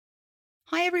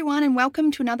Hi everyone and welcome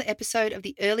to another episode of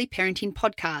the Early Parenting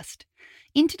Podcast.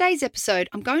 In today's episode,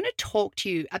 I'm going to talk to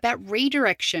you about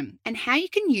redirection and how you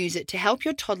can use it to help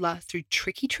your toddler through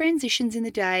tricky transitions in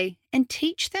the day and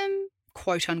teach them,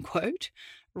 quote unquote,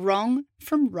 wrong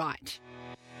from right.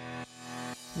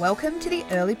 Welcome to the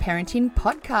Early Parenting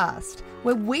Podcast,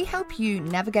 where we help you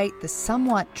navigate the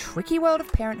somewhat tricky world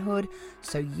of parenthood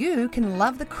so you can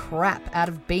love the crap out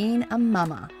of being a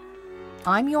mama.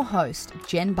 I'm your host,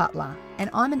 Jen Butler, and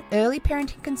I'm an early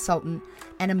parenting consultant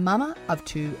and a mama of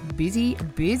two busy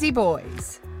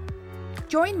boys.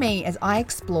 Join me as I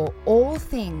explore all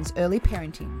things early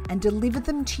parenting and deliver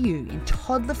them to you in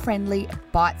toddler-friendly,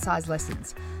 bite-sized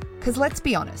lessons. Because let's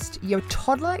be honest, your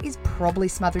toddler is probably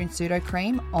smothering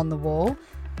pseudo-cream on the wall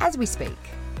as we speak.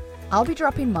 I'll be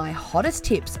dropping my hottest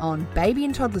tips on baby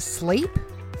and toddler sleep,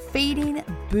 feeding,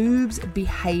 boobs,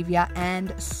 behaviour,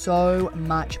 and so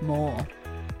much more.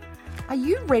 Are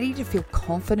you ready to feel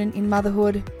confident in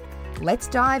motherhood? Let's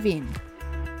dive in.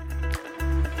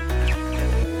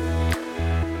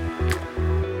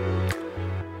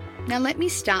 Now let me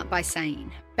start by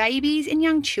saying, babies and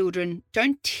young children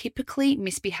don't typically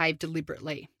misbehave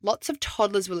deliberately. Lots of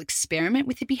toddlers will experiment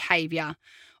with the behaviour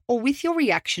or with your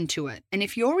reaction to it. And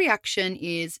if your reaction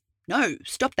is, no,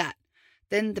 stop that,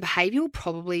 then the behaviour will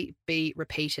probably be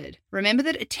repeated. Remember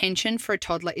that attention for a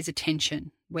toddler is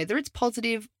attention, whether it's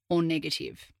positive or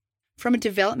negative. From a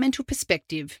developmental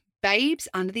perspective, babes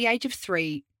under the age of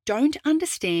 3 don't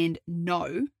understand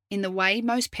no in the way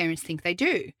most parents think they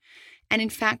do. And in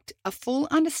fact, a full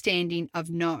understanding of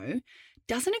no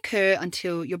doesn't occur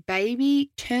until your baby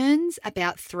turns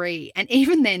about 3. And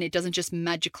even then, it doesn't just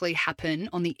magically happen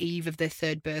on the eve of their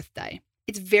 3rd birthday.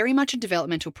 It's very much a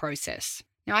developmental process.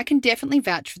 Now, I can definitely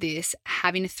vouch for this,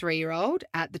 having a 3-year-old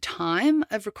at the time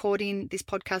of recording this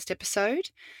podcast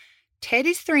episode. Ted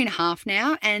is 3.5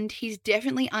 now, and he's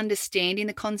definitely understanding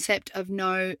the concept of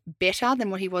no better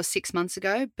than what he was 6 months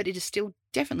ago, but it is still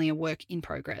definitely a work in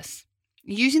progress.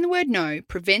 Using the word no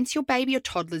prevents your baby or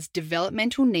toddler's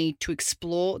developmental need to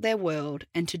explore their world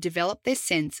and to develop their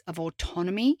sense of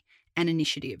autonomy and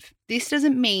initiative. This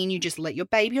doesn't mean you just let your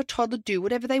baby or toddler do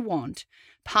whatever they want.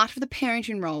 Part of the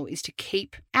parenting role is to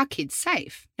keep our kids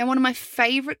safe. Now, one of my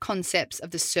favourite concepts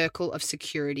of the circle of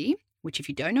security, which if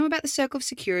you don't know about the circle of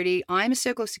security, I am a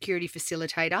circle of security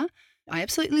facilitator. I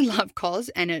absolutely love COS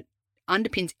and it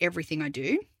underpins everything I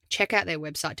do. Check out their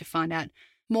website to find out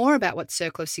more about what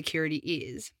circle of security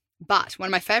is. But one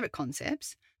of my favourite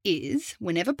concepts is,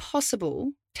 whenever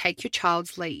possible, take your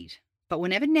child's lead. But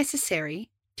whenever necessary,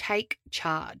 take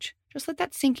charge. Just let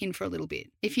that sink in for a little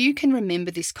bit. If you can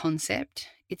remember this concept,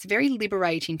 it's very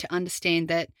liberating to understand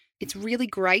that it's really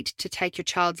great to take your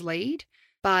child's lead,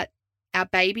 but our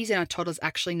babies and our toddlers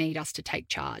actually need us to take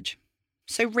charge.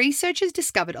 So researchers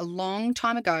discovered a long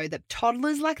time ago that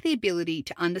toddlers lack the ability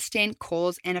to understand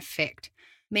cause and effect,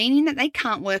 meaning that they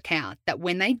can't work out that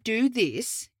when they do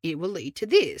this, it will lead to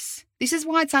this. This is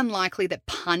why it's unlikely that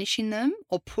punishing them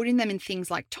or putting them in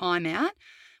things like timeout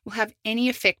will have any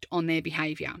effect on their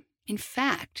behaviour. In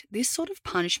fact, this sort of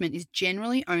punishment is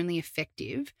generally only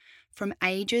effective from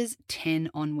ages 10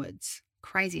 onwards.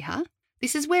 Crazy, huh?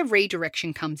 This is where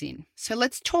redirection comes in. So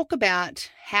let's talk about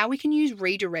how we can use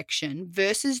redirection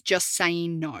versus just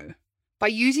saying no. By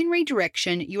using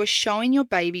redirection, you are showing your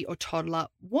baby or toddler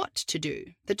what to do,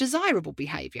 the desirable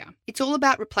behaviour. It's all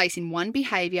about replacing one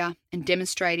behaviour and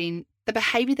demonstrating the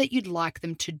behaviour that you'd like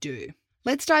them to do.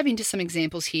 Let's dive into some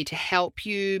examples here to help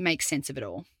you make sense of it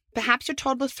all. Perhaps your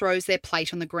toddler throws their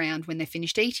plate on the ground when they're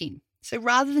finished eating. So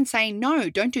rather than saying, no,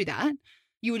 don't do that,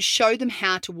 you would show them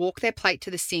how to walk their plate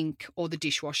to the sink or the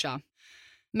dishwasher.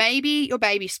 Maybe your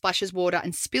baby splashes water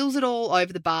and spills it all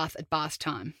over the bath at bath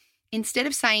time. Instead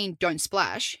of saying, don't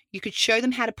splash, you could show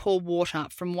them how to pour water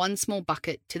from one small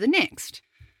bucket to the next.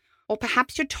 Or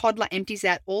perhaps your toddler empties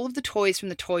out all of the toys from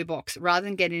the toy box rather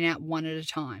than getting out one at a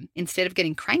time. Instead of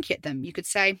getting cranky at them, you could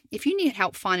say, if you need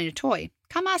help finding a toy,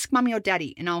 come ask mummy or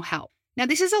daddy and I'll help. Now,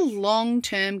 this is a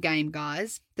long-term game,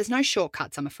 guys. There's no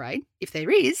shortcuts, I'm afraid. If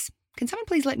there is, can someone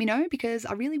please let me know? Because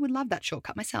I really would love that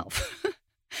shortcut myself.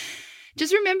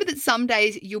 Just remember that some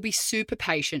days you'll be super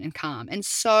patient and calm and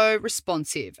so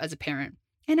responsive as a parent.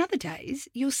 And other days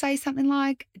you'll say something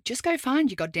like, just go find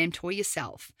your goddamn toy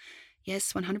yourself.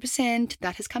 Yes, 100%,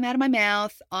 that has come out of my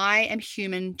mouth. I am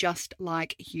human just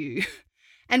like you.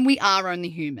 And we are only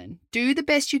human. Do the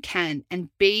best you can and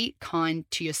be kind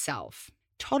to yourself.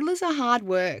 Toddlers are hard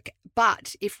work,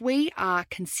 but if we are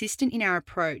consistent in our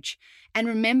approach and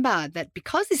remember that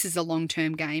because this is a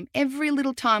long-term game, every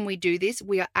little time we do this,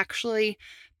 we are actually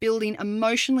building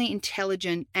emotionally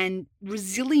intelligent and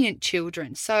resilient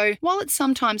children. So while it's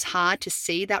sometimes hard to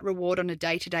see that reward on a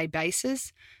day-to-day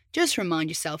basis, just remind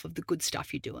yourself of the good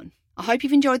stuff you're doing. I hope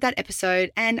you've enjoyed that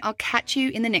episode, and I'll catch you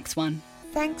in the next one.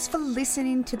 Thanks for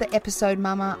listening to the episode,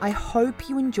 Mama. I hope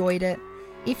you enjoyed it.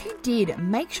 If you did,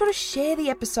 make sure to share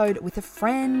the episode with a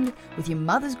friend, with your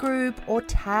mother's group, or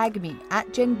tag me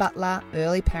at Jen Butler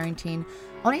Early Parenting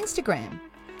on Instagram.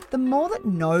 The more that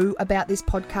know about this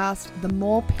podcast, the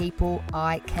more people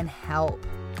I can help.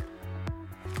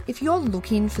 If you're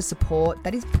looking for support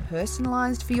that is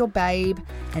personalised for your babe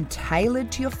and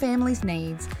tailored to your family's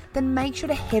needs, then make sure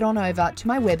to head on over to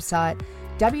my website,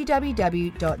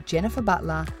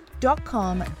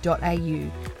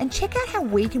 www.jenniferbutler.com.au, and check out how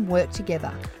we can work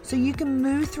together so you can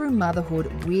move through motherhood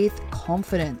with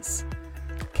confidence.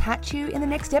 Catch you in the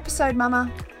next episode,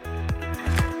 Mama.